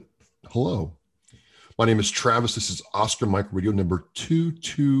Hello, my name is Travis. This is Oscar Mike Radio number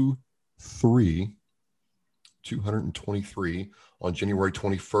 223, 223 on January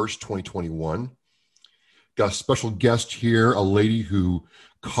 21st, 2021. Got a special guest here, a lady who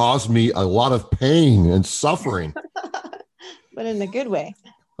caused me a lot of pain and suffering. But in a good way.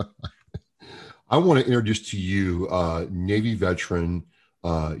 I want to introduce to you Navy veteran,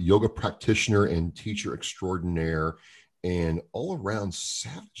 yoga practitioner and teacher extraordinaire, and all-around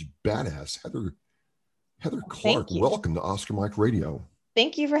savage badass, Heather Clark. Welcome to Oscar Mike Radio.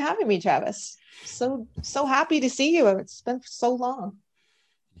 Thank you for having me, Travis. So happy to see you. It's been so long.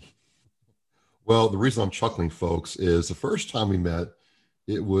 Well, the reason I'm chuckling, folks, is the first time we met,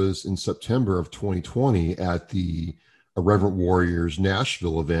 it was in September of 2020 at the Irreverent Warriors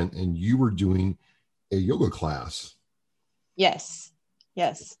Nashville event, and you were doing a yoga class. Yes.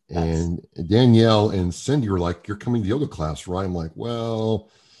 And Danielle and Cindy were like, "You're coming to yoga class, right?" I'm like,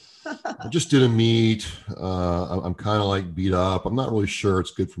 "Well, I just did a meet. I'm kind of like beat up. I'm not really sure it's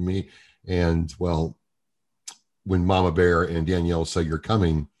good for me." And well, when Mama Bear and Danielle say you're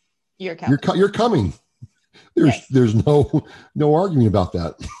coming. You're coming. There's no arguing about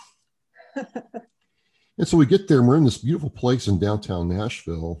that. And so we get there and we're in this beautiful place in downtown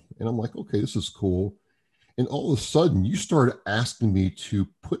Nashville. And I'm like, okay, this is cool. And all of a sudden you started asking me to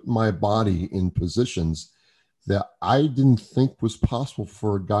put my body in positions that I didn't think was possible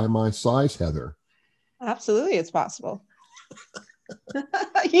for a guy my size, Heather. Absolutely, it's possible.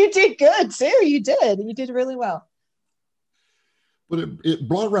 You did good too. You did really well. But it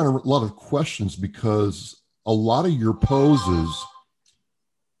brought around a lot of questions because a lot of your poses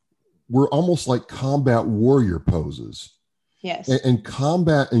were almost like combat warrior poses. Yes. And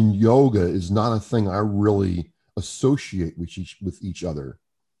combat and yoga is not a thing I really associate with each other.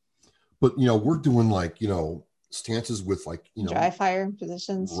 But, we're doing like, stances with like, dry fire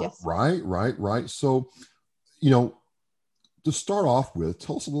positions. Yes. Right. So, to start off with,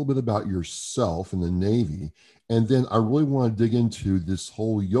 tell us a little bit about yourself in the Navy. And then I really want to dig into this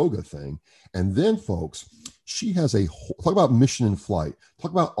whole yoga thing. And then, folks, she has talk about mission in flight, talk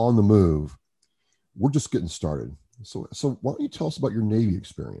about on the move. We're just getting started. So why don't you tell us about your Navy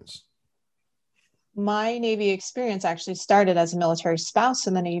experience? My Navy experience actually started as a military spouse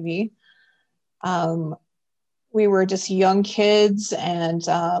in the Navy. We were just young kids and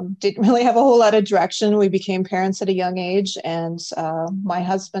didn't really have a whole lot of direction. We became parents at a young age. And my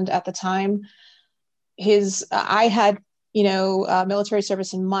husband at the time, I had, military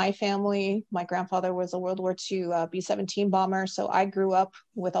service in my family. My grandfather was a World War II B-17 bomber. So I grew up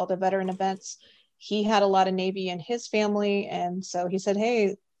with all the veteran events. He had a lot of Navy in his family. And so he said,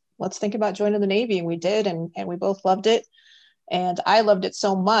 "Hey, let's think about joining the Navy." And we did. And we both loved it. And I loved it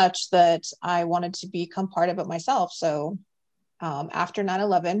so much that I wanted to become part of it myself. So after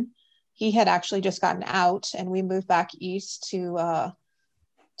 9/11, he had actually just gotten out and we moved back east to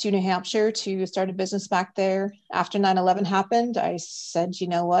New Hampshire to start a business back there. After 9/11 happened, I said, "You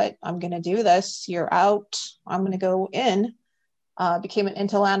know what? I'm going to do this. You're out. I'm going to go in." Became an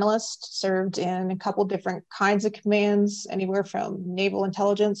intel analyst, served in a couple different kinds of commands, anywhere from naval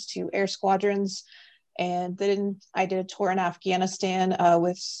intelligence to air squadrons. And then I did a tour in Afghanistan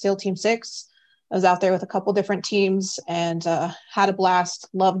with SEAL Team 6. I was out there with a couple different teams and had a blast,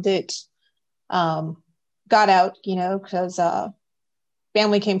 loved it. Got out, because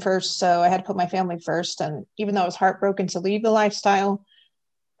family came first. So I had to put my family first. And even though I was heartbroken to leave the lifestyle,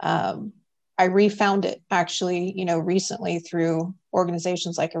 I refound it actually, recently through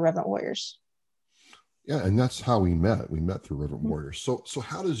organizations like Irreverent Warriors. Yeah, and that's how we met. We met through Irreverent Warriors. So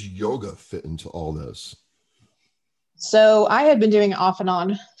how does yoga fit into all this? So I had been doing it off and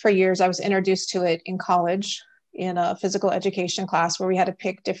on for years. I was introduced to it in college in a physical education class where we had to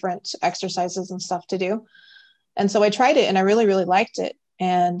pick different exercises and stuff to do. And so I tried it and I really, really liked it.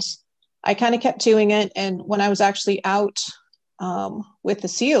 And I kind of kept doing it. And when I was actually out with the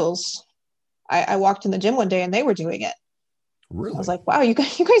SEALs, I walked in the gym one day and they were doing it. Really? I was like, "Wow, you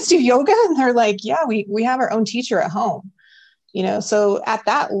guys do yoga?" And they're like, "Yeah, we have our own teacher at home." So at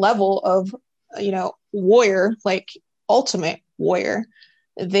that level of, warrior, like ultimate warrior,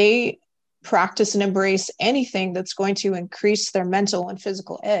 they practice and embrace anything that's going to increase their mental and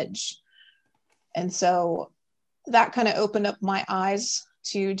physical edge. And so that kind of opened up my eyes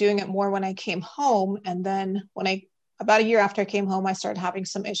to doing it more when I came home. And then about a year after I came home, I started having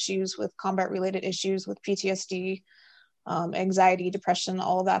some issues with combat related issues with PTSD, anxiety, depression,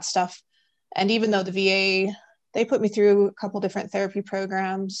 all of that stuff. And even though the VA, they put me through a couple different therapy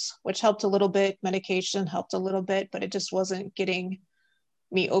programs, which helped a little bit, medication helped a little bit, but it just wasn't getting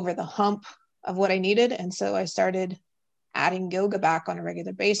me over the hump of what I needed. And so I started adding yoga back on a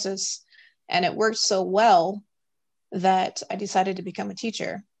regular basis. And it worked so well that I decided to become a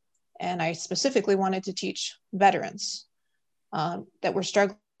teacher. And I specifically wanted to teach veterans that were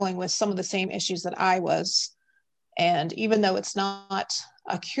struggling with some of the same issues that I was. And even though it's not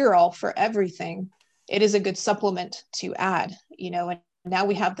a cure-all for everything, it is a good supplement to add, and now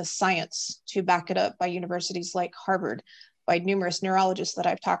we have the science to back it up by universities like Harvard, by numerous neurologists that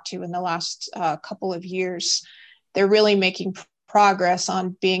I've talked to in the last couple of years. They're really making progress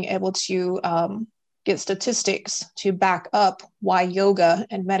on being able to get statistics to back up why yoga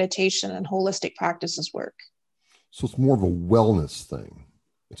and meditation and holistic practices work. So it's more of a wellness thing.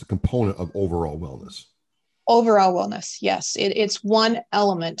 It's a component of overall wellness. Overall wellness, yes. It's one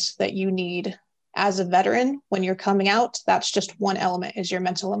element that you need as a veteran when you're coming out. That's just one element, is your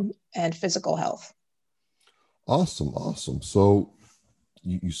mental and physical health. Awesome. So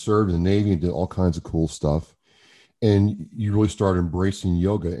you served in the Navy and did all kinds of cool stuff. And you really started embracing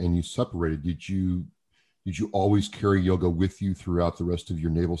yoga and you separated. Did you always carry yoga with you throughout the rest of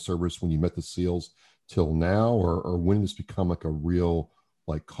your naval service when you met the SEALs till now? Or when did this become like a real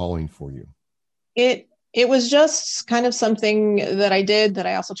calling for you? It was just kind of something that I did, that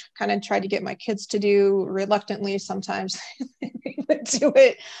I also kind of tried to get my kids to do reluctantly. Sometimes they would do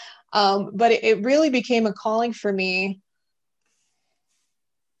it. But it really became a calling for me.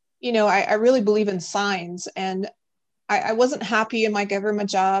 I really believe in signs, and I wasn't happy in my government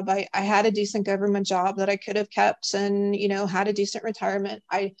job. I had a decent government job that I could have kept and, had a decent retirement.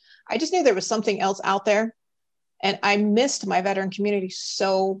 I just knew there was something else out there, and I missed my veteran community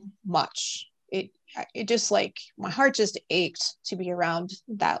so much. It just my heart just ached to be around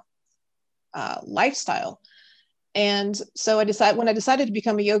that lifestyle. And so when I decided to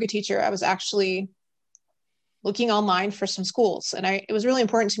become a yoga teacher, I was actually looking online for some schools. And it was really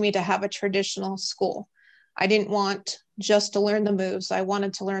important to me to have a traditional school. I didn't want just to learn the moves. I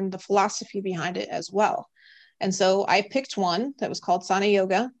wanted to learn the philosophy behind it as well. And so I picked one that was called Sana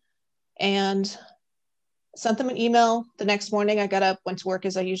Yoga and sent them an email. The next morning I got up, went to work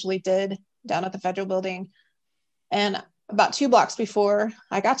as I usually did down at the Federal Building. And about 2 blocks before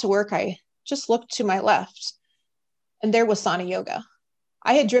I got to work, I just looked to my left and there was Sana Yoga.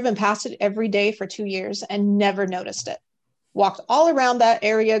 I had driven past it every day for 2 years and never noticed it. Walked all around that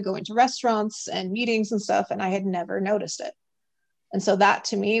area, going to restaurants and meetings and stuff, and I had never noticed it. And so that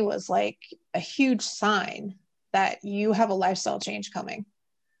to me was like a huge sign that you have a lifestyle change coming.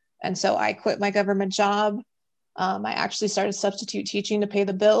 And so I quit my government job. I actually started substitute teaching to pay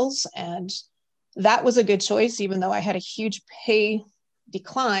the bills. And that was a good choice, even though I had a huge pay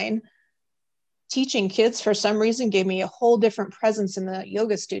decline. Teaching kids, for some reason, gave me a whole different presence in the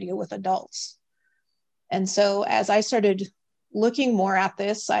yoga studio with adults. And so as I started looking more at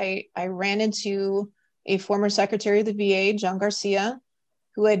this, I ran into a former secretary of the VA, John Garcia,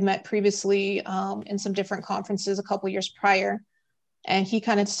 who I'd met previously in some different conferences a couple years prior. And he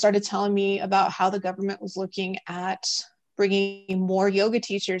kind of started telling me about how the government was looking at bringing more yoga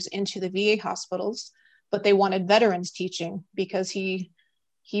teachers into the VA hospitals, but they wanted veterans teaching because he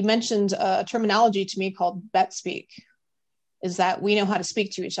mentioned a terminology to me called vet speak, is that we know how to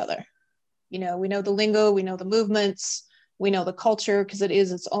speak to each other. We know the lingo, we know the movements, we know the culture, because it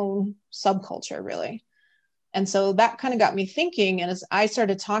is its own subculture, really. And so that kind of got me thinking. And as I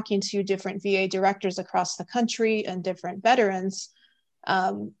started talking to different VA directors across the country and different veterans,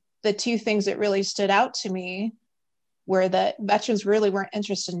 the two things that really stood out to me were that veterans really weren't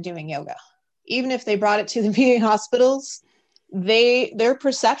interested in doing yoga. Even if they brought it to the VA hospitals, their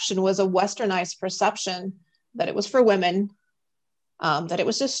perception was a westernized perception that it was for women, that it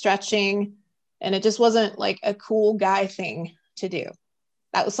was just stretching, and it just wasn't like a cool guy thing to do.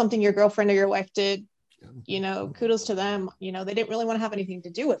 That was something your girlfriend or your wife did. Kudos to them. They didn't really want to have anything to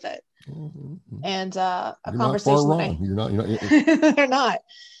do with it. Mm-hmm. And You're conversation not far wrong. You're not. They're not.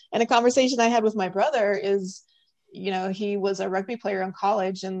 And a conversation I had with my brother is, he was a rugby player in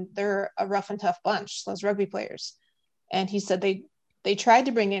college, and they're a rough and tough bunch, those rugby players. And he said they tried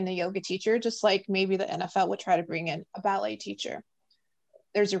to bring in a yoga teacher, just like maybe the NFL would try to bring in a ballet teacher.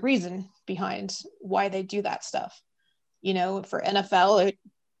 There's a reason behind why they do that stuff. For NFL, it'd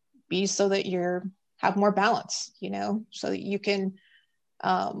be so that you have more balance, so that you can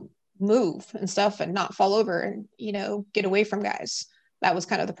move and stuff and not fall over and, get away from guys. That was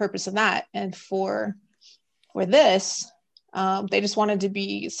kind of the purpose of that. And for this, they just wanted to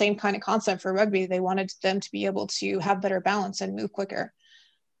be same kind of concept for rugby. They wanted them to be able to have better balance and move quicker.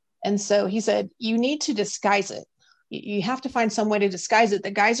 And so he said, you need to disguise it. You have to find some way to disguise it.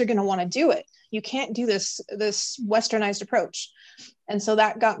 The guys are going to want to do it. You can't do this westernized approach. And so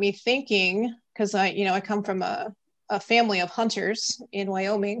that got me thinking, because I come from a a family of hunters in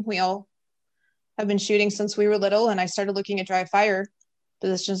Wyoming. We all have been shooting since we were little, and I started looking at dry fire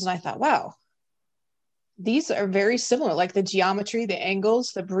positions, and I thought, wow, these are very similar. Like the geometry, the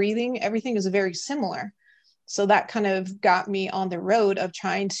angles, the breathing, everything is very similar. So that kind of got me on the road of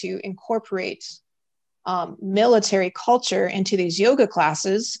trying to incorporate military culture into these yoga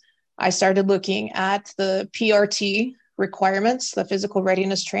classes. I started looking at the PRT requirements, the physical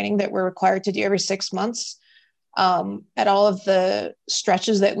readiness training that we're required to do every 6 months, at all of the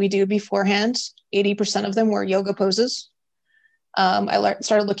stretches that we do beforehand. 80% of them were yoga poses. I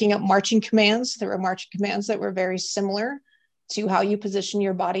started looking at marching commands. There were marching commands that were very similar to how you position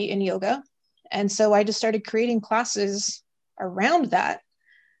your body in yoga. And so I just started creating classes around that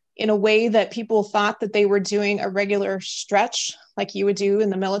in a way that people thought that they were doing a regular stretch like you would do in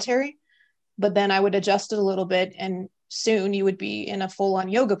the military. But then I would adjust it a little bit, and soon you would be in a full-on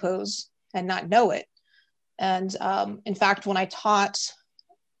yoga pose and not know it. And in fact, when I taught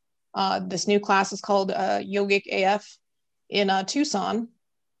this new class is called Yogic AF in Tucson,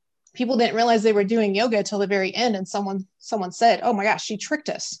 people didn't realize they were doing yoga until the very end. And someone said, "Oh my gosh, she tricked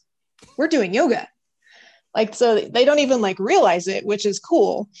us. We're doing yoga." Like, so they don't even like realize it, which is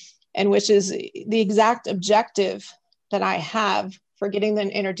cool. And which is the exact objective that I have for getting them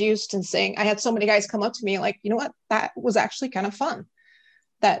introduced and saying, I had so many guys come up to me like, you know what, that was actually kind of fun.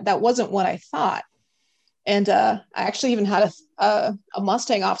 That wasn't what I thought. And I actually even had a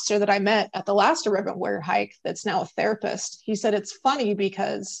Mustang officer that I met at the last Irreverent Warrior hike that's now a therapist. He said, it's funny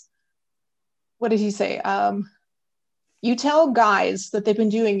because, what did he say? You tell guys that they've been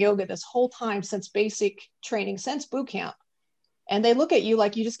doing yoga this whole time since basic training, since boot camp, and they look at you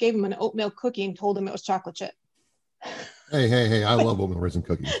like you just gave them an oatmeal cookie and told them it was chocolate chip. Hey, I love oatmeal raisin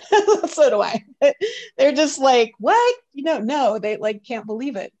cookies. So do I. They're just like, what? No, they like can't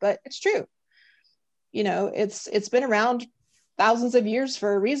believe it, but it's true. It's been around thousands of years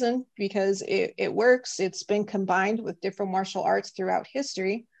for a reason, because it works. It's been combined with different martial arts throughout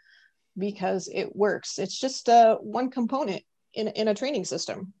history because it works. It's just one component in a training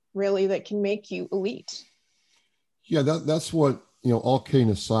system, really, that can make you elite. Yeah, that's what, all kidding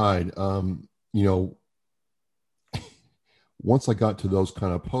aside, once I got to those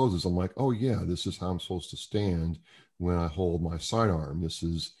kind of poses, I'm like, oh yeah, this is how I'm supposed to stand when I hold my sidearm. This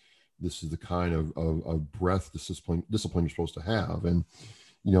is the kind of breath discipline you're supposed to have. And,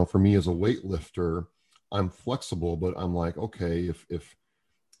 for me as a weightlifter, I'm flexible, but I'm like, okay,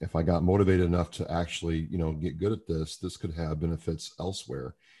 if I got motivated enough to actually, get good at this could have benefits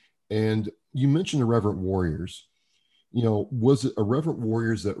elsewhere. And you mentioned Irreverent Warriors. Was it Irreverent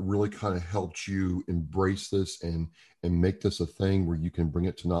Warriors that really kind of helped you embrace this and make this a thing where you can bring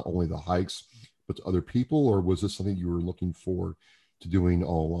it to not only the hikes, but to other people? Or was this something you were looking forward to doing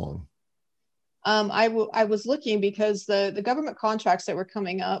all along? I was looking because the government contracts that were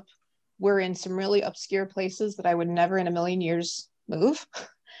coming up were in some really obscure places that I would never in a million years move.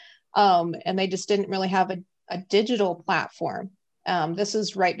 And they just didn't really have a digital platform. This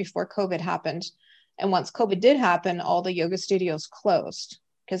is right before COVID happened. And once COVID did happen, all the yoga studios closed,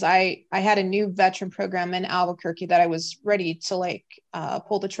 because I had a new veteran program in Albuquerque that I was ready to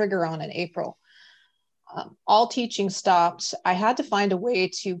pull the trigger on in April. All teaching stopped. I had to find a way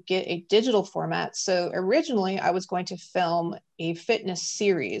to get a digital format. So originally I was going to film a fitness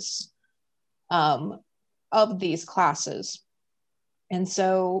series of these classes. And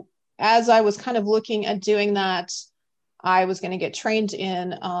so as I was kind of looking at doing that, I was going to get trained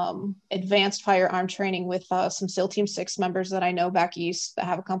in advanced firearm training with some SEAL Team 6 members that I know back east that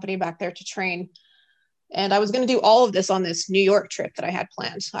have a company back there to train. And I was going to do all of this on this New York trip that I had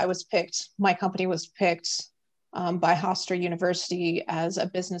planned. My company was picked by Hofstra University as a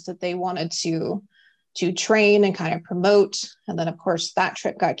business that they wanted to train and kind of promote. And then, of course, that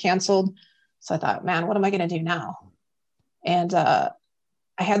trip got canceled. So I thought, man, what am I going to do now? And I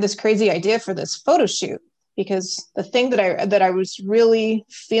had this crazy idea for this photo shoot, because the thing that I was really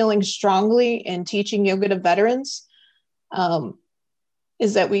feeling strongly in teaching yoga to veterans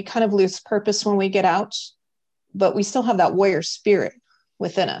is that we kind of lose purpose when we get out, but we still have that warrior spirit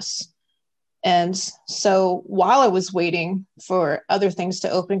within us. And so while I was waiting for other things to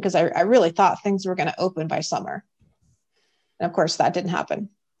open, because I really thought things were going to open by summer, and of course that didn't happen.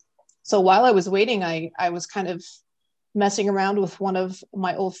 So while I was waiting, I was kind of messing around with one of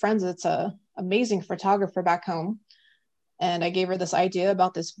my old friends that's a amazing photographer back home. And I gave her this idea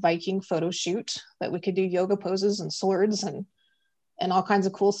about this Viking photo shoot that we could do yoga poses and swords and all kinds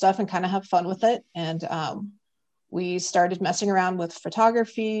of cool stuff and kind of have fun with it. And we started messing around with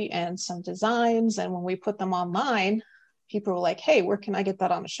photography and some designs. And when we put them online, people were like, hey, where can I get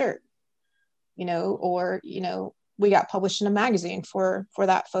that on a shirt? Or we got published in a magazine for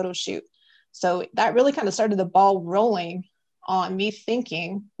that photo shoot. So that really kind of started the ball rolling on me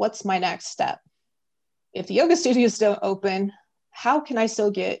thinking, what's my next step? If the yoga studios don't open, how can I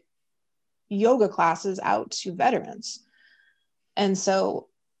still get yoga classes out to veterans? And so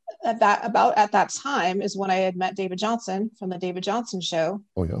at that time is when I had met David Johnson from the David Johnson Show.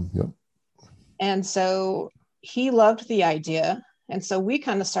 Oh yeah, yeah. And so he loved the idea. And so we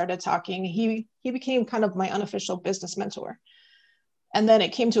kind of started talking. He became kind of my unofficial business mentor. And then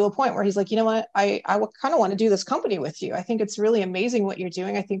it came to a point where he's like, you know what, I kind of want to do this company with you. I think it's really amazing what you're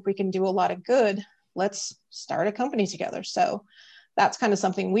doing. I think we can do a lot of good. Let's start a company together. So that's kind of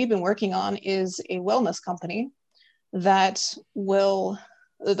something we've been working on, is a wellness company that will,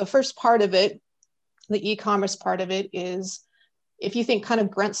 the first part of it, the e-commerce part of it, is if you think kind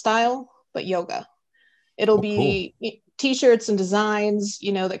of Grunt style, but yoga. It'll be cool. T-shirts and designs,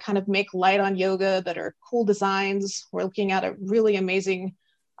 you know, that kind of make light on yoga, that are cool designs. We're looking at a really amazing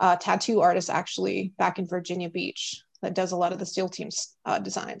tattoo artist actually back in Virginia Beach that does a lot of the SEAL Team's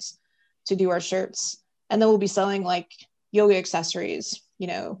designs to do our shirts. And then we'll be selling like yoga accessories, you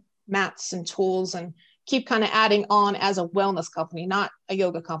know, mats and tools, and keep kind of adding on as a wellness company, not a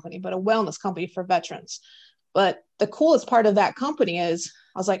yoga company, but a wellness company for veterans. But the coolest part of that company is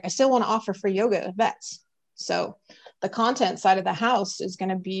I was like, I still want to offer free yoga to vets. So the content side of the house is going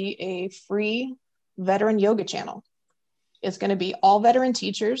to be a free veteran yoga channel. It's going to be all veteran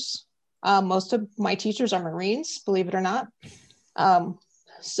teachers. Most of my teachers are Marines, believe it or not.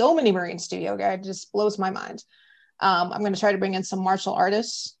 So many Marines do yoga. It just blows my mind. I'm going to try to bring in some martial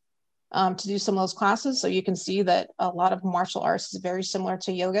artists to do some of those classes. So you can see that a lot of martial arts is very similar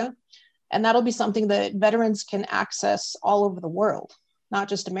to yoga. And that'll be something that veterans can access all over the world, not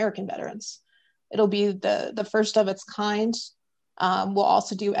just American veterans. It'll be the first of its kind. We'll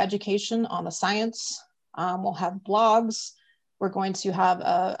also do education on the science. We'll have blogs. We're going to have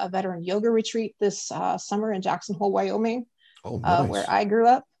a veteran yoga retreat this summer in Jackson Hole, Wyoming, nice. Where I grew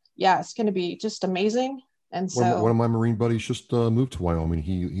up. Yeah, it's going to be just amazing. And so one of my Marine buddies just moved to Wyoming.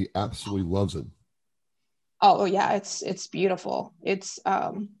 He absolutely loves it. Oh yeah, it's beautiful. It's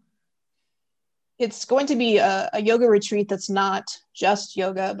going to be a yoga retreat that's not just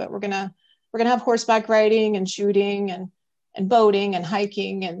yoga, but we're gonna have horseback riding and shooting and boating and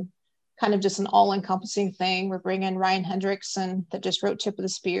hiking, and kind of just an all-encompassing thing. We're bringing Ryan Hendrickson, that just wrote Tip of the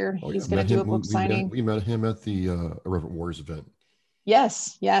Spear. He's going to do a book signing. We met him at the Irreverent Warriors event.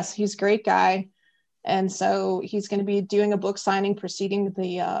 Yes, he's a great guy. And so he's going to be doing a book signing preceding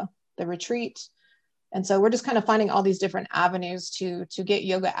the retreat. And so we're just kind of finding all these different avenues to get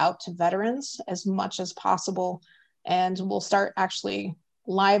yoga out to veterans as much as possible. And we'll start actually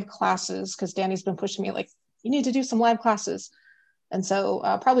live classes, because Danny's been pushing me like, you need to do some live classes. And so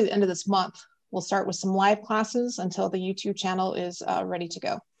probably the end of this month, we'll start with some live classes until the YouTube channel is ready to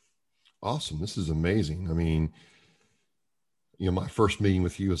go. Awesome. This is amazing. I mean, you know, my first meeting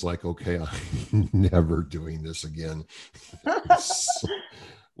with you was like, okay, I'm never doing this again.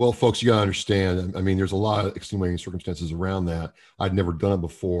 Well, folks, you got to understand. I mean, there's a lot of extenuating circumstances around that. I'd never done it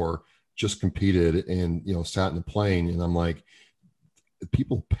before, just competed and, you know, sat in the plane. And I'm like,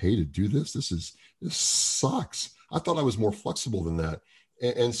 people pay to do this? This sucks. I thought I was more flexible than that.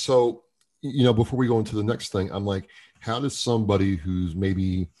 And so, you know, before we go into the next thing, I'm like, how does somebody who's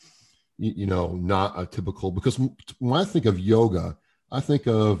maybe, you know, not a typical, because when I think of yoga, I think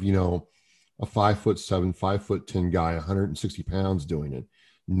of, you know, a 5'7", 5'10" guy, 160 pounds doing it,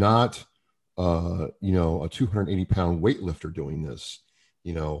 not, you know, a 280 pound weightlifter doing this,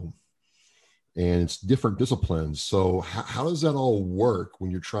 you know, and it's different disciplines. So how does that all work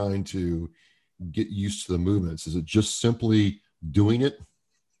when you're trying to get used to the movements? Is it just simply doing it?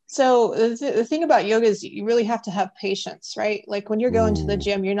 So the thing about yoga is you really have to have patience, right? Like when you're going to the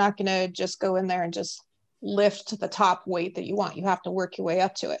gym, you're not going to just go in there and just lift the top weight that you want. You have to work your way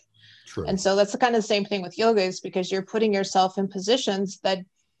up to it. True. And so that's the kind of the same thing with yoga, is because you're putting yourself in positions that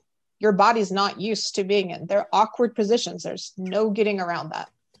your body's not used to being in. They're awkward positions. There's no getting around that.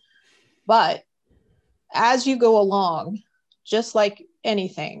 But as you go along, just like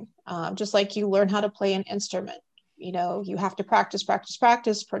anything, just like you learn how to play an instrument, you know, you have to practice.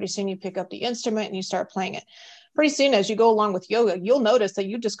 Pretty soon you pick up the instrument and you start playing it. Pretty soon, as you go along with yoga, you'll notice that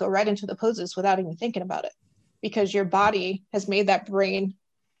you just go right into the poses without even thinking about it, because your body has made that brain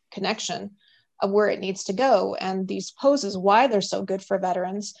connection of where it needs to go. And these poses, why they're so good for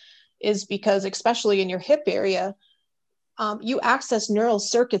veterans, is because, especially in your hip area, you access neural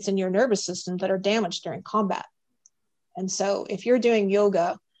circuits in your nervous system that are damaged during combat. And so if you're doing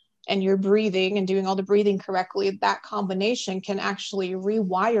yoga and you're breathing and doing all the breathing correctly, that combination can actually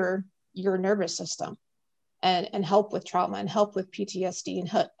rewire your nervous system. and help with trauma and help with PTSD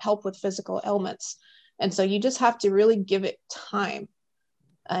and help with physical ailments. And so you just have to really give it time.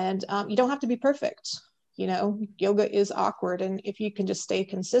 And you don't have to be perfect. You know, yoga is awkward. And if you can just stay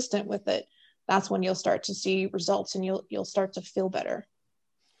consistent with it, that's when you'll start to see results and you'll start to feel better.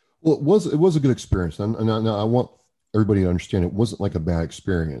 Well, it was a good experience. And I want everybody to understand it wasn't like a bad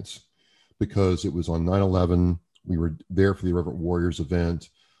experience, because it was on 9/11. We were there for the Irreverent Warriors event.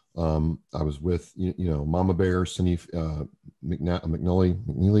 I was with, Mama Bear, Cindy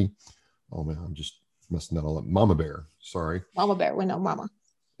McNeely. Oh man, I'm just messing that all up. Mama Bear, sorry. Mama Bear, we know Mama.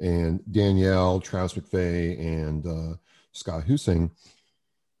 And Danielle, Travis McVeigh, and Scott Hussing.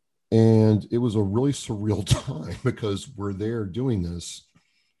 And it was a really surreal time, because we're there doing this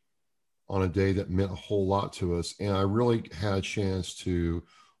on a day that meant a whole lot to us. And I really had a chance to,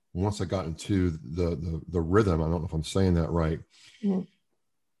 once I got into the rhythm, I don't know if I'm saying that right, mm-hmm.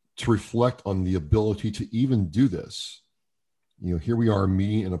 to reflect on the ability to even do this. Here we are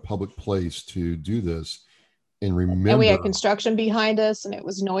meeting in a public place to do this, and remember. And we had construction behind us, and it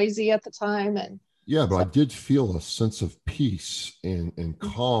was noisy at the time. And yeah, but I did feel a sense of peace and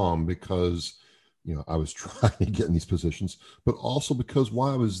calm, because, I was trying to get in these positions, but also because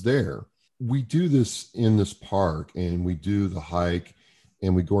while I was there, we do this in this park, and we do the hike,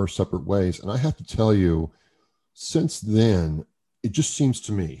 and we go our separate ways. And I have to tell you, since then, it just seems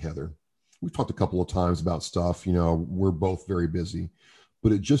to me, Heather, we've talked a couple of times about stuff, we're both very busy,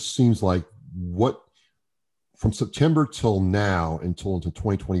 but it just seems like from September till now, until into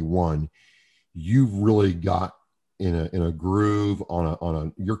 2021, you've really got in a groove,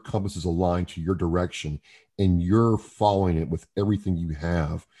 your compass is aligned to your direction, and you're following it with everything you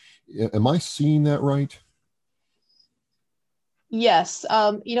have. Am I seeing that right? Yes.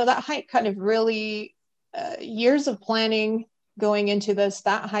 That hike kind of really, years of planning going into this,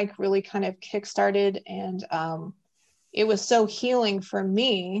 that hike really kind of kickstarted. And it was so healing for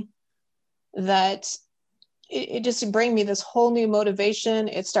me that it just bring me this whole new motivation.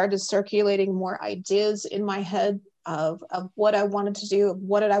 It started circulating more ideas in my head of what I wanted to do, of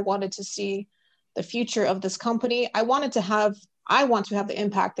what I wanted to see the future of this company. I want to have the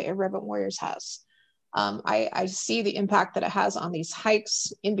impact that Irreverent Warriors has. I see the impact that it has on these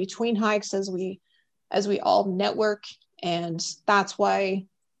hikes, in between hikes, as we all network. And that's why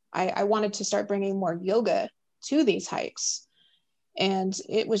I wanted to start bringing more yoga to these hikes. And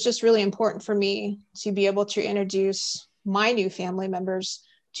it was just really important for me to be able to introduce my new family members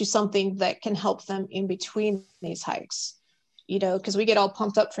to something that can help them in between these hikes, because we get all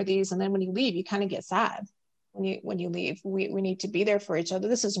pumped up for these. And then when you leave, you kind of get sad when you leave. We need to be there for each other.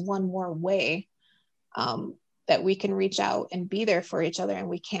 This is one more way that we can reach out and be there for each other, and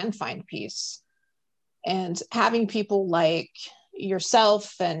we can find peace. And having people like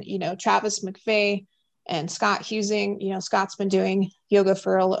yourself and, Travis McVeigh and Scott Hussing, Scott's been doing yoga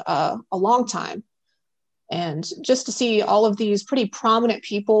for a long time. And just to see all of these pretty prominent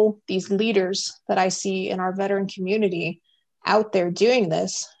people, these leaders that I see in our veteran community out there doing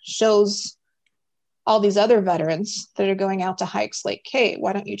this, shows all these other veterans that are going out to hikes like, hey,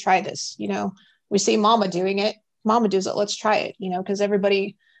 why don't you try this? We see Mama doing it. Mama does it. Let's try it, because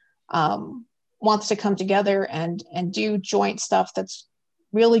everybody wants to come together and do joint stuff that's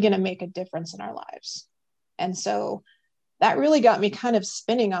really going to make a difference in our lives. And so that really got me kind of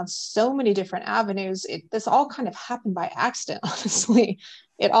spinning on so many different avenues. This all kind of happened by accident, honestly.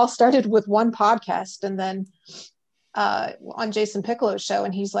 It all started with one podcast, and then on Jason Piccolo's show.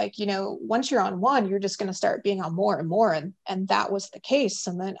 And he's like, once you're on one, you're just going to start being on more and more. And that was the case.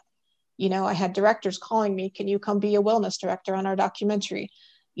 And then, I had directors calling me, can you come be a wellness director on our documentary?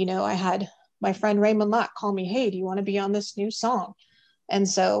 I had my friend Raymond Lott call me, hey, do you want to be on this new song? And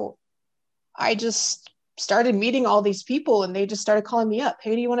so I just started meeting all these people, and they just started calling me up.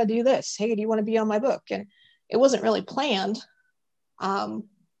 Hey, do you want to do this? Hey, do you want to be on my book? And it wasn't really planned,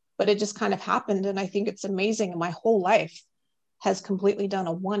 but it just kind of happened. And I think it's amazing. My whole life has completely done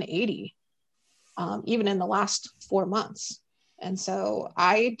a 180, even in the last 4 months. And so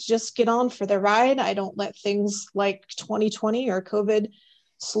I just get on for the ride. I don't let things like 2020 or COVID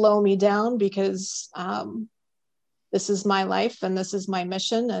slow me down, because this is my life and this is my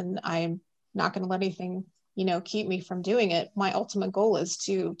mission, and I'm not going to let anything, keep me from doing it. My ultimate goal is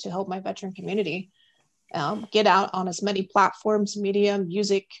to help my veteran community get out on as many platforms, media,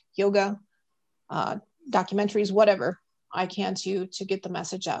 music, yoga, documentaries, whatever I can to get the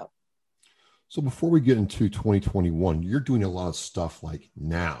message out. So before we get into 2021, you're doing a lot of stuff like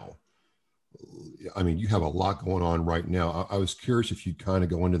now. I mean, you have a lot going on right now. I was curious if you'd kind of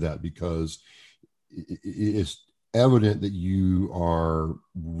go into that, because it's evident that you are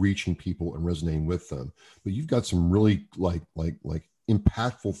reaching people and resonating with them, but you've got some really like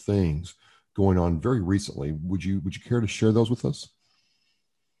impactful things going on very recently. Would you care to share those with us?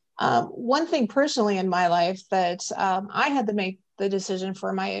 One thing personally in my life that I had to make the decision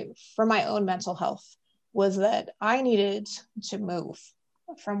for my own mental health was that I needed to move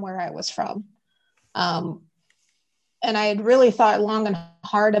from where I was from. Um, and I had really thought long and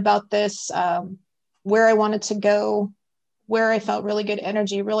hard about this, where I wanted to go, where I felt really good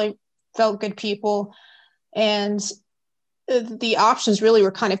energy, really felt good people. And the options really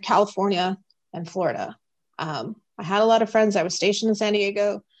were kind of California and Florida. I had a lot of friends. I was stationed in San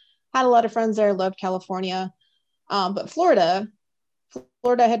Diego, had a lot of friends there, loved California. But Florida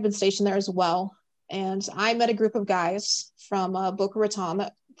had been stationed there as well. And I met a group of guys from Boca Raton,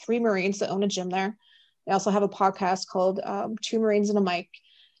 three Marines that own a gym there. They also have a podcast called Two Marines and a Mic.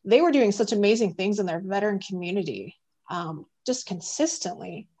 They were doing such amazing things in their veteran community, just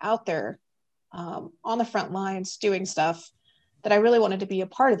consistently out there on the front lines doing stuff that I really wanted to be a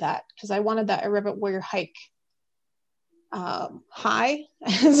part of that, because I wanted that Irreverent Warrior hike high,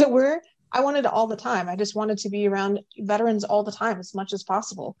 as it were. I wanted it all the time. I just wanted to be around veterans all the time as much as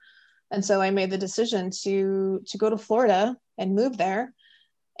possible. And so I made the decision to go to Florida and move there.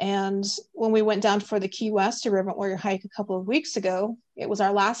 And when we went down for the Key West Irreverent Warrior hike a couple of weeks ago, it was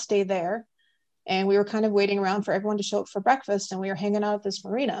our last day there. And we were kind of waiting around for everyone to show up for breakfast. And we were hanging out at this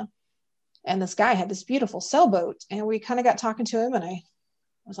marina. And this guy had this beautiful sailboat. And we kind of got talking to him. And I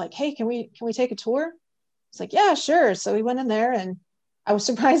was like, hey, can we take a tour? He's like, yeah, sure. So we went in there, and I was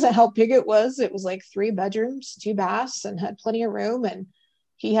surprised at how big it was. It was like 3 bedrooms, 2 baths, and had plenty of room. And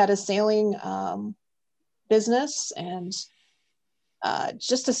he had a sailing business, and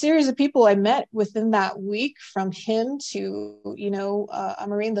just a series of people I met within that week, from him to, a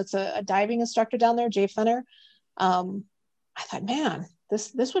Marine that's a diving instructor down there, Jay Fenner. I thought, man,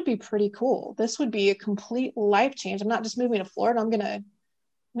 this would be pretty cool. This would be a complete life change. I'm not just moving to Florida. I'm gonna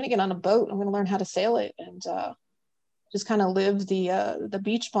get on a boat. I'm gonna learn how to sail it, and just kind of live the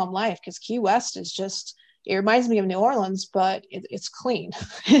beach bum life, because Key West is just, it reminds me of New Orleans, but it's clean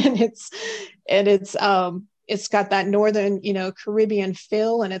and it's got that northern, Caribbean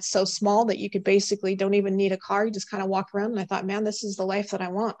feel, and it's so small that you could basically don't even need a car. You just kind of walk around. And I thought, man, this is the life that I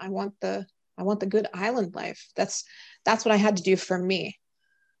want. I want the good island life. That's what I had to do for me.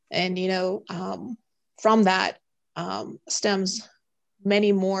 And, from that stems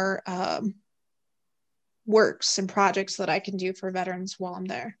many more works and projects that I can do for veterans while I'm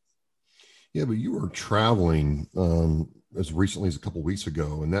there. Yeah, but you were traveling as recently as a couple of weeks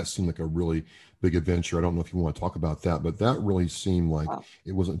ago, and that seemed like a really big adventure. I don't know if you want to talk about that, but that really seemed like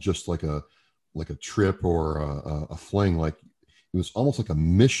It wasn't just like a trip or a fling. Like, it was almost like a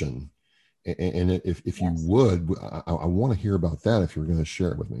mission. And if you would, I want to hear about that if you're going to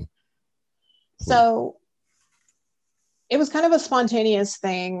share it with me. Please. So it was kind of a spontaneous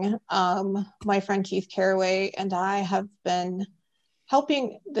thing. My friend Keith Carraway and I have been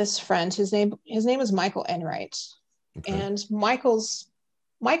helping this friend. His name is Michael Enright. Okay. And Michael's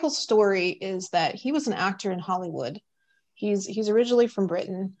story is that he was an actor in Hollywood. He's originally from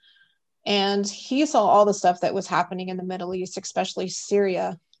Britain, and he saw all the stuff that was happening in the Middle East, especially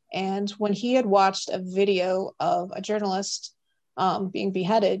Syria. And when he had watched a video of a journalist being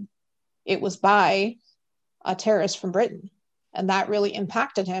beheaded, it was by a terrorist from Britain. And that really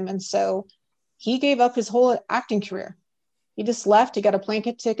impacted him. And so he gave up his whole acting career. He just left. He got a plane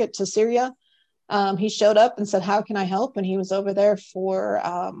ticket to Syria. He showed up and said, how can I help? And he was over there for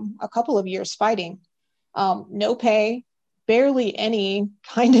a couple of years fighting. No pay, barely any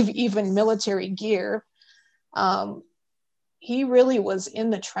kind of even military gear. He really was in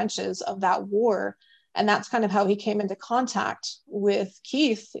the trenches of that war. And that's kind of how he came into contact with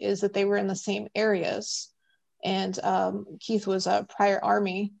Keith, is that they were in the same areas. And Keith was a prior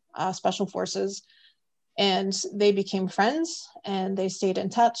Army Special Forces, and they became friends and they stayed in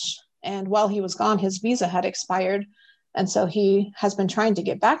touch. And while he was gone, his visa had expired. And so he has been trying to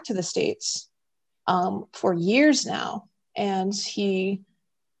get back to the States for years now. And he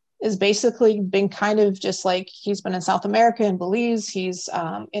is basically been kind of just like, he's been in South America and Belize. He's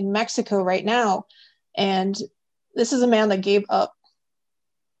in Mexico right now. And this is a man that gave up,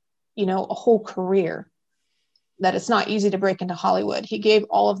 a whole career, that it's not easy to break into Hollywood. He gave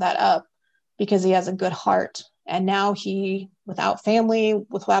all of that up because he has a good heart. And now he, without family,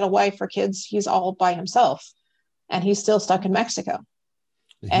 without a wife or kids, he's all by himself. And he's still stuck in Mexico.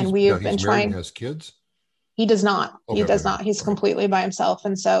 And we have been trying. He has kids? He does not. Okay, he does not. He's completely by himself.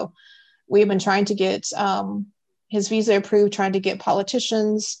 And so we've been trying to get his visa approved, trying to get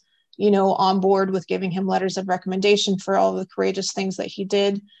politicians on board with giving him letters of recommendation for all the courageous things that he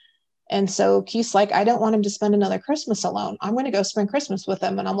did. And so Keith's like, I don't want him to spend another Christmas alone. I'm going to go spend Christmas with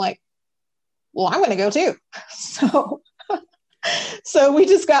him. And I'm like, well, I'm going to go too. So we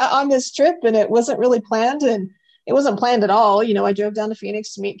just got on this trip, and it wasn't really planned, and it wasn't planned at all. I drove down to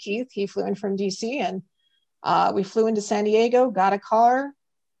Phoenix to meet Keith. He flew in from DC, and we flew into San Diego, got a car.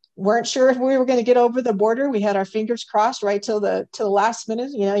 Weren't sure if we were going to get over the border. We had our fingers crossed right till the last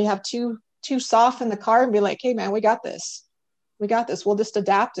minute. You have two soft in the car and be like, hey man, we got this. We'll just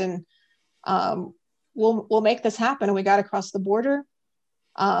adapt, and we'll make this happen. And we got across the border,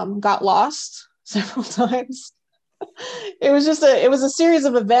 got lost several times. It was a series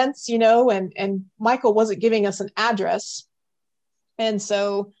of events, and Michael wasn't giving us an address. And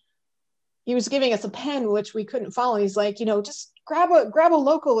so he was giving us a pen, which we couldn't follow. He's like, just grab a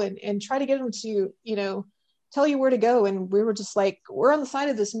local and try to get him to, tell you where to go. And we were just like, we're on the side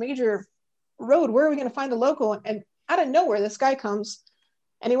of this major road. Where are we going to find a local? And out of nowhere, this guy comes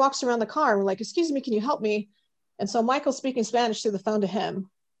and he walks around the car. And we're like, excuse me, can you help me? And so Michael's speaking Spanish through the phone to him.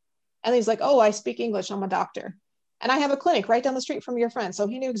 And he's like, oh, I speak English. I'm a doctor. And I have a clinic right down the street from your friend. So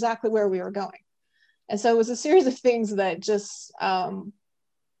he knew exactly where we were going. And so it was a series of things that just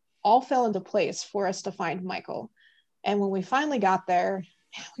all fell into place for us to find Michael. And when we finally got there,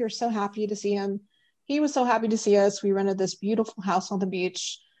 we were so happy to see him. He was so happy to see us. We rented this beautiful house on the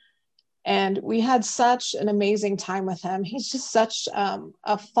beach, and we had such an amazing time with him. He's just such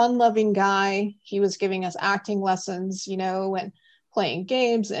a fun-loving guy. He was giving us acting lessons, and playing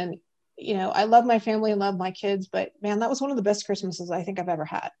games. And I love my family and love my kids, but man, that was one of the best Christmases I think I've ever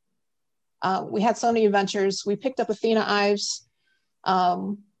had. We had so many adventures. We picked up Athena Ives,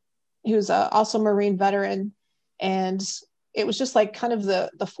 he was also a Marine veteran, and it was just like kind of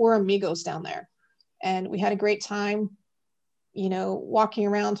the four amigos down there. And we had a great time, walking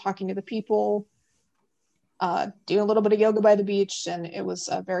around, talking to the people, doing a little bit of yoga by the beach, and it was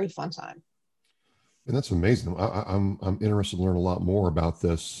a very fun time. And that's amazing. I'm interested to learn a lot more about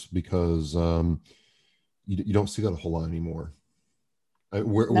this because you don't see that a whole lot anymore.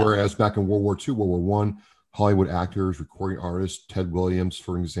 Whereas back in World War II, World War One, Hollywood actors, recording artists, Ted Williams,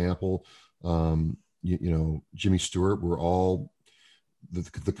 for example, Jimmy Stewart, were all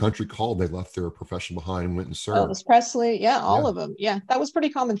the country called. They left their profession behind and went and served. Elvis Presley, all of them. Yeah, that was a pretty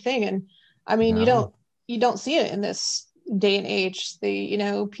common thing. And I mean, you don't see it in this day and age.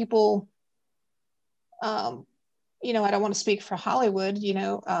 People. I don't want to speak for Hollywood,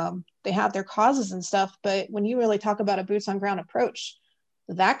 they have their causes and stuff, but when you really talk about a boots on ground approach,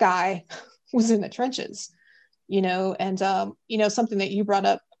 that guy was in the trenches, and, something that you brought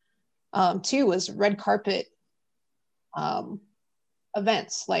up too was red carpet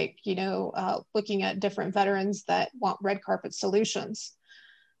events, like, looking at different veterans that want red carpet solutions.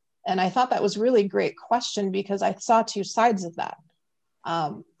 And I thought that was really a great question because I saw two sides of that.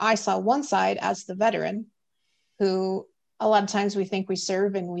 I saw one side as the veteran, who a lot of times we think we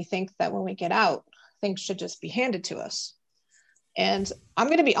serve and we think that when we get out, things should just be handed to us. And I'm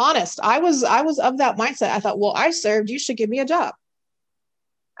going to be honest, I was of that mindset. I thought, well, I served, you should give me a job.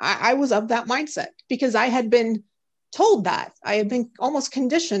 I was of that mindset because I had been told that. I had been almost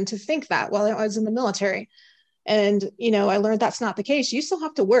conditioned to think that while I was in the military. And, I learned that's not the case. You still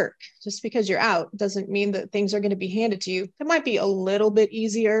have to work. Just because you're out doesn't mean that things are going to be handed to you. It might be a little bit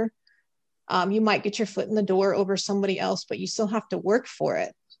easier. You might get your foot in the door over somebody else, but you still have to work for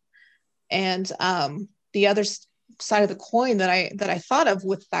it. And the other side of the coin that I thought of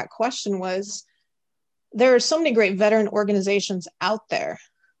with that question was, there are so many great veteran organizations out there,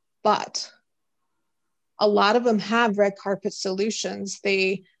 but a lot of them have red carpet solutions.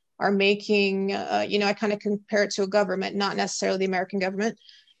 They are making, I kind of compare it to a government, not necessarily the American government,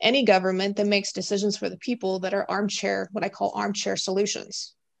 any government that makes decisions for the people that are armchair, what I call armchair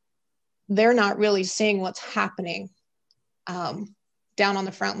solutions. They're not really seeing what's happening down on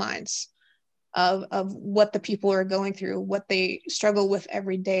the front lines of what the people are going through, what they struggle with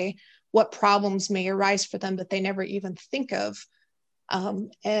every day, what problems may arise for them that they never even think of.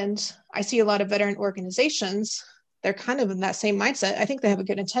 And I see a lot of veteran organizations, they're kind of in that same mindset. I think they have a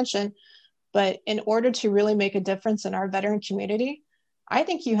good intention, but in order to really make a difference in our veteran community, I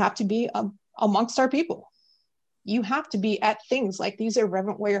think you have to be amongst our people. You have to be at things like these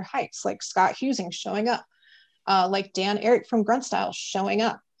Irreverent Warrior hikes, like Scott Husing showing up, like Dan Eric from Grunt Style showing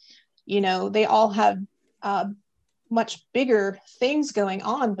up. They all have much bigger things going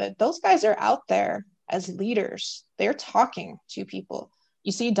on, but those guys are out there as leaders. They're talking to people.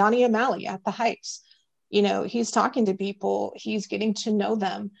 You see Donnie O'Malley at the hikes. He's talking to people, he's getting to know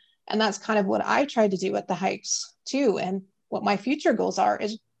them. And that's kind of what I tried to do at the hikes too. And what my future goals are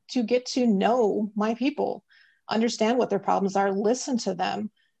is to get to know my people, understand what their problems are, listen to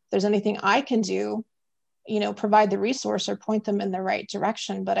them. If there's anything I can do, provide the resource or point them in the right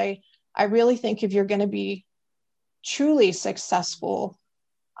direction. But I really think if you're going to be truly successful,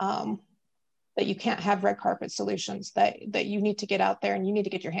 that you can't have red carpet solutions, that you need to get out there and you need to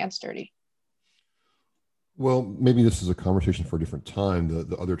get your hands dirty. Well, maybe this is a conversation for a different time.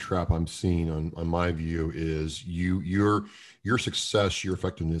 The other trap I'm seeing on my view is your success, your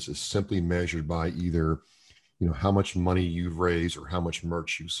effectiveness is simply measured by either, how much money you've raised or how much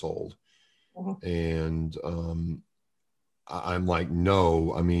merch you sold. Mm-hmm. And I'm like,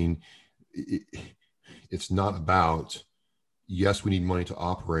 no, I mean, it's not about, yes, we need money to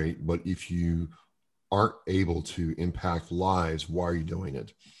operate, but if you aren't able to impact lives, why are you doing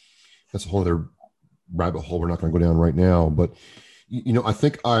it? That's a whole other rabbit hole we're not going to go down right now. But I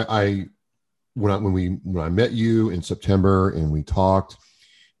think when I met you in September and we talked,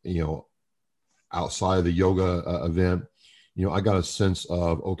 outside of the yoga event, I got a sense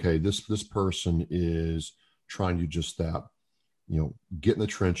of, okay, this person is trying to do just that, get in the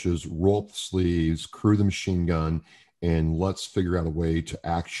trenches, roll up the sleeves, crew the machine gun, and let's figure out a way to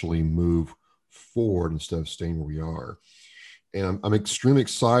actually move forward instead of staying where we are. And I'm extremely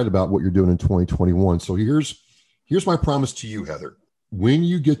excited about what you're doing in 2021. So here's my promise to you, Heather. When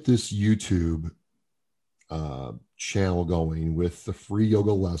you get this YouTube channel going with the free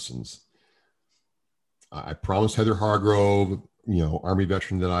yoga lessons, I promised Heather Hargrove, Army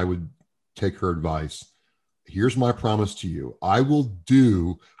veteran, that I would take her advice. Here's my promise to you. I will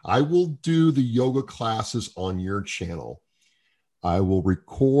do the yoga classes on your channel. I will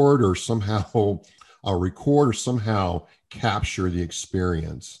record or somehow capture the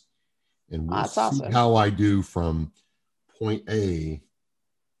experience, and we'll see awesome. How I do from point A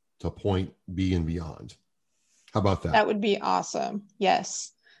to point B and beyond. How about that? That would be awesome.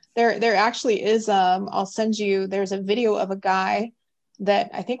 Yes. There actually is, I'll send you, there's a video of a guy that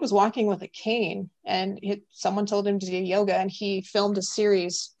I think was walking with a cane, and someone told him to do yoga, and he filmed a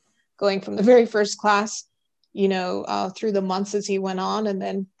series going from the very first class, through the months as he went on. And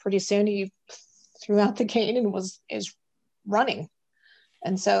then pretty soon he threw out the cane and is running.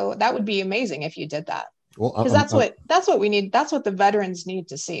 And so that would be amazing if you did that. Well, because that's what we need. That's what the veterans need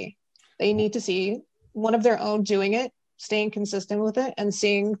to see. They need to see one of their own doing it, staying consistent with it, and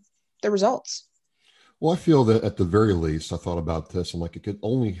seeing the results. Well, I feel that at the very least, I thought about this, and like, it could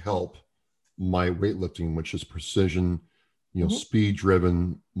only help my weightlifting, which is precision, mm-hmm. speed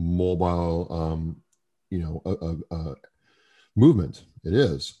driven, mobile, movement. It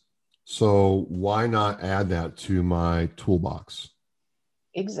is. So why not add that to my toolbox?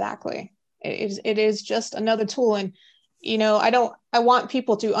 Exactly. It is just another tool. And, I want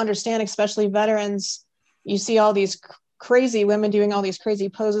people to understand, especially veterans. You see all these crazy women doing all these crazy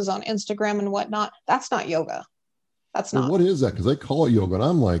poses on Instagram and whatnot. That's not yoga. That's not. What is that? Because they call it yoga, and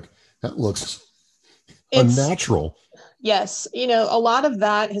I'm like, that looks unnatural. Yes. A lot of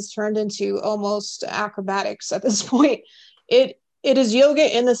that has turned into almost acrobatics at this point. It is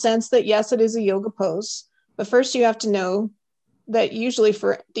yoga in the sense that, yes, it is a yoga pose. But first you have to know that usually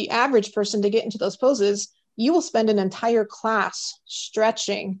for the average person to get into those poses, you will spend an entire class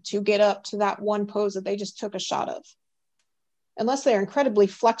stretching to get up to that one pose that they just took a shot of. Unless they're incredibly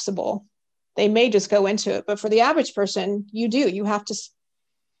flexible, they may just go into it. But for the average person, you have to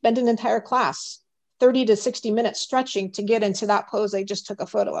spend an entire class, 30 to 60 minutes stretching to get into that pose they just took a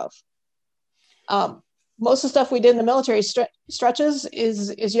photo of. Most of the stuff we did in the military stretches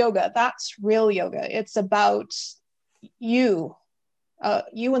is yoga. That's real yoga. It's about you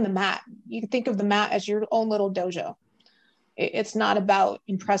and the mat. You can think of the mat as your own little dojo. It's not about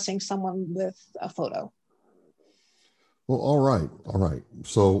impressing someone with a photo. Well, all right.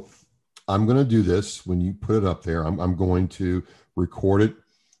 So I'm going to do this. When you put it up there, I'm going to record it.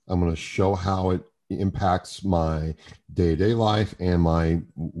 I'm going to show how it impacts my day-to-day life and my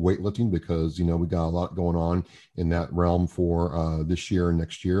weightlifting, because we got a lot going on in that realm for this year and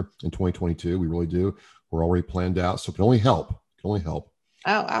next year in 2022. We really do. We're already planned out, so it can only help.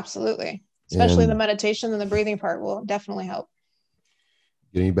 Oh, absolutely. Especially the meditation and the breathing part will definitely help.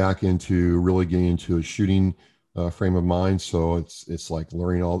 Getting back into a shooting frame of mind, so it's like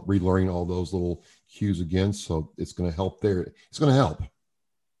relearning all those little cues again. So it's going to help there. It's going to help.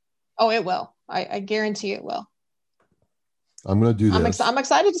 Oh, it will. I guarantee it will. I'm going to do this. I'm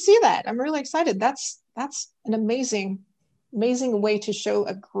excited to see that. I'm really excited. That's an amazing way to show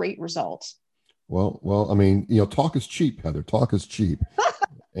a great result. Well, I mean, talk is cheap, Heather. Talk is cheap.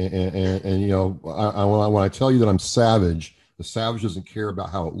 and when I tell you that I'm savage, the savage doesn't care about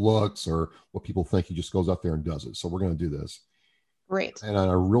how it looks or what people think. He just goes out there and does it. So we're going to do this. Great. And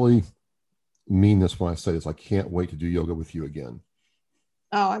I really mean this when I say this. I can't wait to do yoga with you again.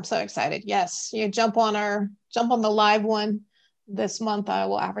 Oh, I'm so excited. Yes. You jump on the live one this month. I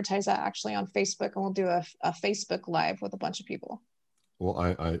will advertise that actually on Facebook, and we'll do a Facebook live with a bunch of people. Well,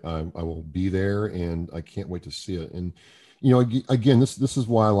 I will be there, and I can't wait to see it. And again, this is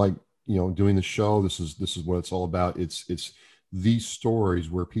why I like doing the show. This is what it's all about. It's these stories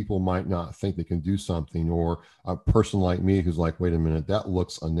where people might not think they can do something, or a person like me who's like, wait a minute, that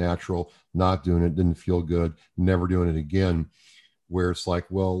looks unnatural. Not doing it, didn't feel good. Never doing it again. Where it's like,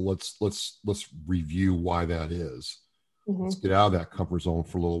 well, let's review why that is. Let's Mm-hmm. get out of that comfort zone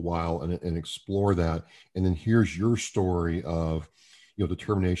for a little while and explore that. And then here's your story of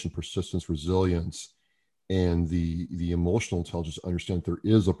determination, persistence, resilience, and the emotional intelligence to understand that there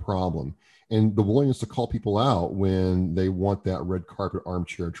is a problem, and the willingness to call people out when they want that red carpet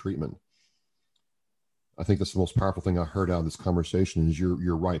armchair treatment. I think that's the most powerful thing I heard out of this conversation. Is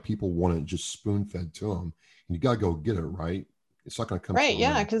you're right. People want it just spoon fed to them, and you got to go get it. Right? It's not going to come to Right. them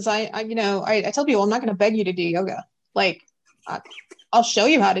Yeah. now. Because I tell people I'm not going to beg you to do yoga. Like, I, I'll show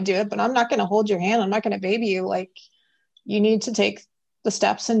you how to do it, but I'm not going to hold your hand. I'm not going to baby you. Like, you need to take the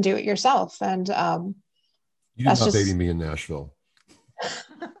steps and do it yourself. And You did that's not baby just, me in Nashville.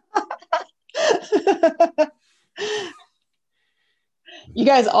 you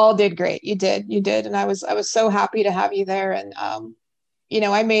guys all did great. You did. And I was so happy to have you there. And,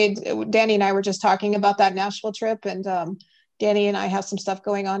 Danny and I were just talking about that Nashville trip, and Danny and I have some stuff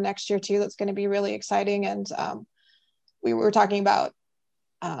going on next year too. That's going to be really exciting. And we were talking about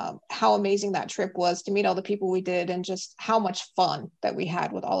how amazing that trip was to meet all the people we did, and just how much fun that we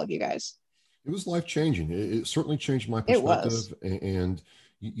had with all of you guys. It was life changing. It certainly changed my It was. perspective, and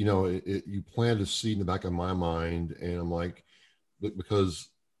you planted a seed in the back of my mind, and I'm like, because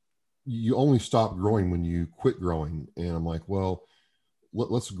you only stop growing when you quit growing, and I'm like, well,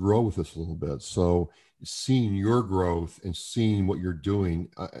 let's grow with this a little bit. So seeing your growth and seeing what you're doing,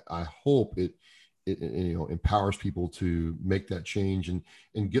 I hope it empowers people to make that change and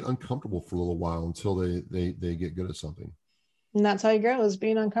get uncomfortable for a little while until they get good at something. And that's how you grow, is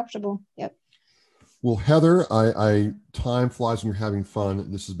being uncomfortable. Yep. Well, Heather, I time flies when you're having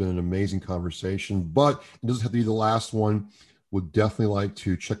fun. This has been an amazing conversation, but it doesn't have to be the last one. Would definitely like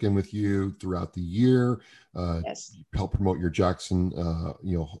to check in with you throughout the year, Yes. help promote your Jackson,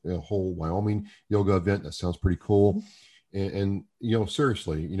 whole Wyoming yoga event. That sounds pretty cool. And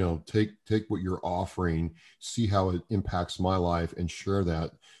seriously, take what you're offering, see how it impacts my life, and share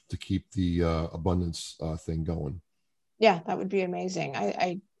that to keep the abundance thing going. Yeah, that would be amazing.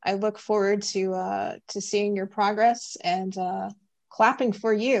 I look forward to seeing your progress, and clapping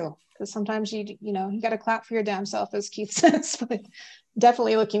for you, because sometimes you got to clap for your damn self, as Keith says. But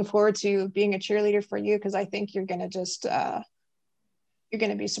definitely looking forward to being a cheerleader for you, because I think you're gonna just you're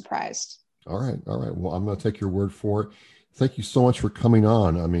gonna be surprised. All right, all right. Well, I'm going to take your word for it. Thank you so much for coming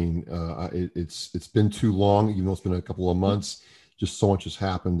on. I mean, it's been too long, even though it's been a couple of months. Just so much has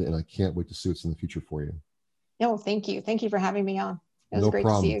happened, and I can't wait to see what's in the future for you. No, thank you. Thank you for having me on. It was No great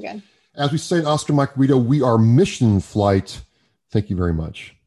to see you problem. again. As we say at Oscar Mike Rito, we are mission flight. Thank you very much.